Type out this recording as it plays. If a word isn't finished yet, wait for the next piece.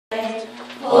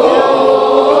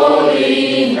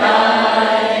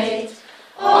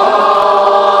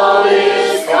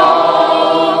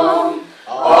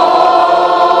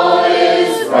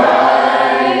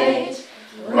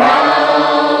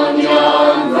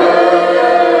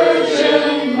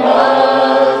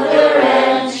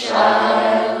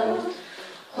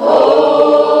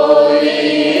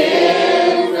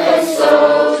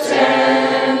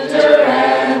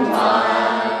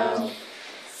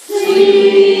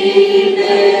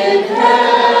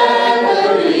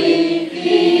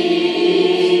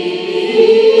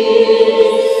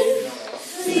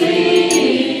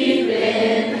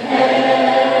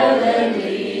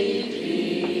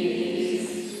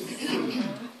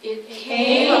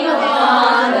came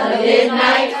upon the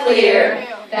midnight clear,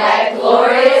 that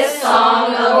glorious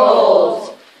song of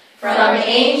old, from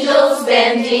angels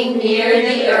bending near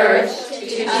the earth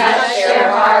to touch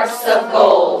their hearts of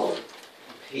gold.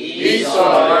 Peace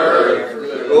on earth,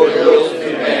 goodwill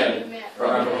to men,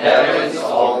 from heaven's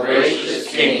all gracious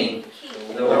King.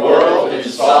 The world in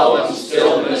solemn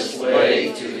stillness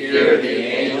lay to hear the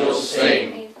angels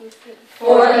sing.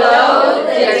 For lo,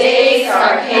 the days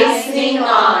are hastening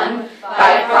on,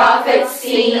 by prophets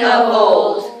seen of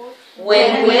old,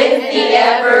 when with the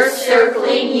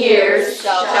ever-circling years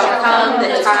shall come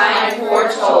the time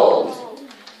foretold.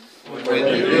 When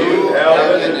the new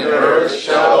heaven and earth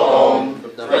shall own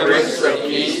the Prince of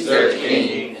Peace their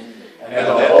King, and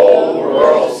the whole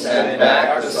world send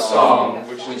back the song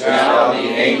which now the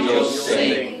angels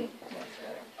sing.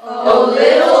 O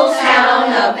little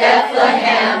town of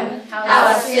Bethlehem,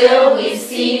 how still we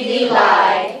see thee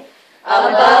lie.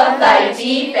 Above thy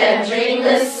deep and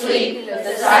dreamless sleep,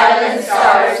 the silent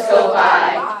stars go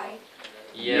by.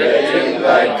 Yet in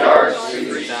thy dark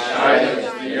streets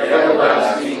shineth the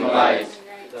everlasting light.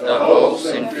 The hopes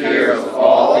and fears of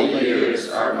all the years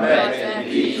are met in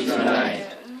thee tonight.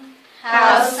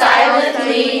 How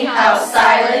silently,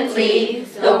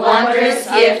 the wondrous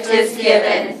gift is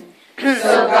given.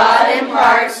 So God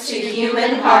imparts to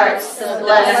human hearts the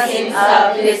blessings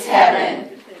of his heaven.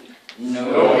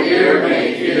 No ear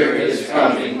may hear his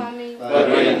coming, but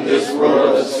in this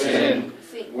world of sin,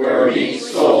 where meek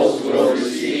souls will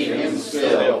receive him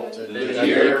still, the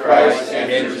dear Christ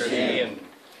enters in.